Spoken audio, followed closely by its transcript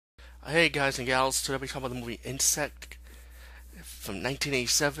Hey guys and gals, today we're talking about the movie Insect from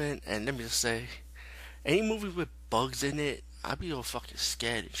 1987, and let me just say, any movie with bugs in it, I'd be all fucking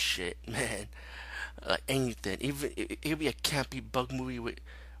scared and shit, man. Like anything, even it could be a campy bug movie with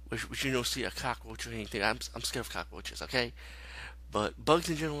you don't see a cockroach or anything. I'm scared of cockroaches, okay? But bugs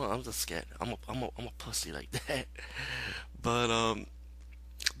in general, I'm just scared. I'm a pussy like that. But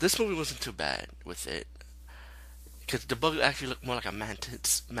this movie wasn't too bad with it, because the bug actually looked more like a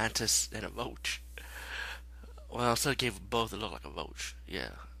mantis than a roach. Well, instead gave both it looked like a roach. Yeah,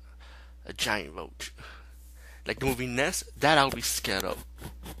 a giant roach. Like the movie Nest, that I would be scared of.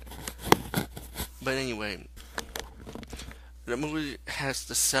 But anyway, the movie has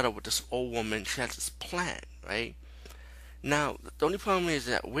the setup with this old woman. She has this plant, right? Now, the only problem is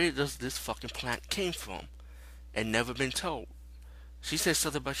that where does this fucking plant came from? And never been told. She said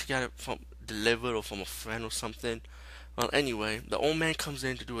something about she got it from delivered or from a friend or something. Well, anyway, the old man comes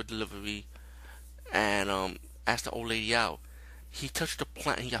in to do a delivery and asked the old lady out. He touched the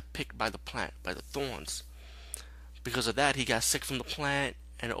plant and he got picked by the plant, by the thorns. Because of that, he got sick from the plant,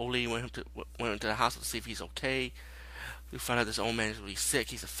 and the old lady went into the hospital to see if he's okay. We found out this old man is really sick.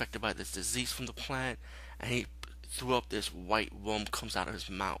 He's affected by this disease from the plant, and he threw up this white worm comes out of his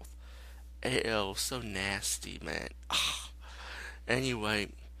mouth. Ew, so nasty, man. Ugh. Anyway,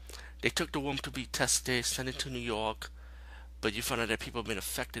 they took the worm to be tested, sent it to New York, but you found out that people have been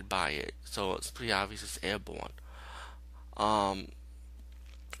affected by it, so it's pretty obvious it's airborne. Um,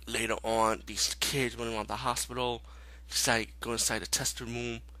 Later on, these kids went around the hospital, decided to go inside the testing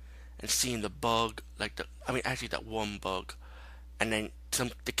room and seeing the bug, actually that one bug, and then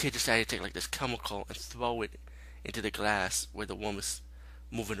the kid decided to take like this chemical and throw it into the glass where the worm is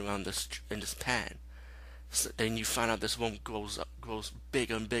moving around this in this pan. So then you find out this worm grows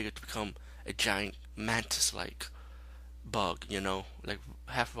bigger and bigger to become a giant mantis-like bug, like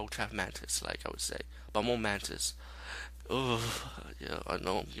half roach, half mantis, like I would say, but more mantis. Oh, yeah, I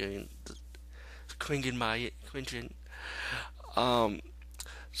know I'm getting cringing by it, cringing. Um,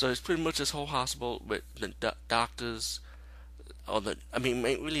 so it's pretty much this whole hospital with the doctors,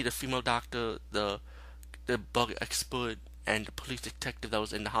 really the female doctor, the bug expert, and the police detective that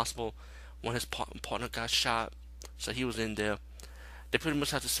was in the hospital when his partner got shot. So he was in there. They pretty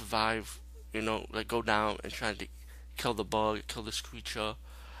much had to survive, like go down and try to kill the bug, kill this creature,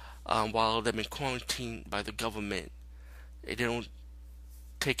 while they've been quarantined by the government. They don't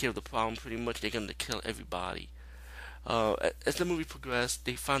take care of the problem pretty much. They're going to kill everybody. As the movie progressed,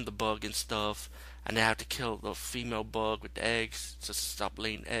 they find the bug and stuff, and they have to kill the female bug with the eggs to stop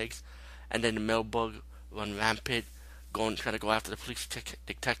laying eggs. And then the male bug run rampant, trying to go after the police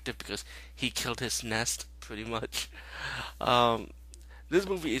detective because he killed his nest, pretty much. Um, this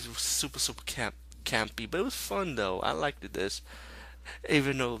movie is super campy, but it was fun though. I liked this.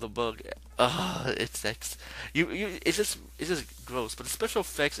 Even though the bug, it's sex. It's just gross. But the special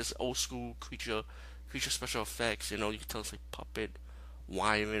effects is old school creature special effects. You can tell it's like puppet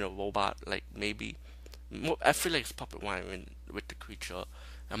wiring a robot, like maybe. I feel like it's puppet wiring with the creature,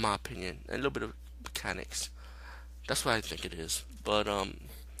 in my opinion, and a little bit of mechanics. That's what I think it is. But overall,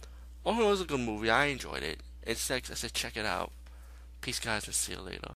 it was a good movie. I enjoyed it. It's sex. I said check it out. Peace, guys, and see you later.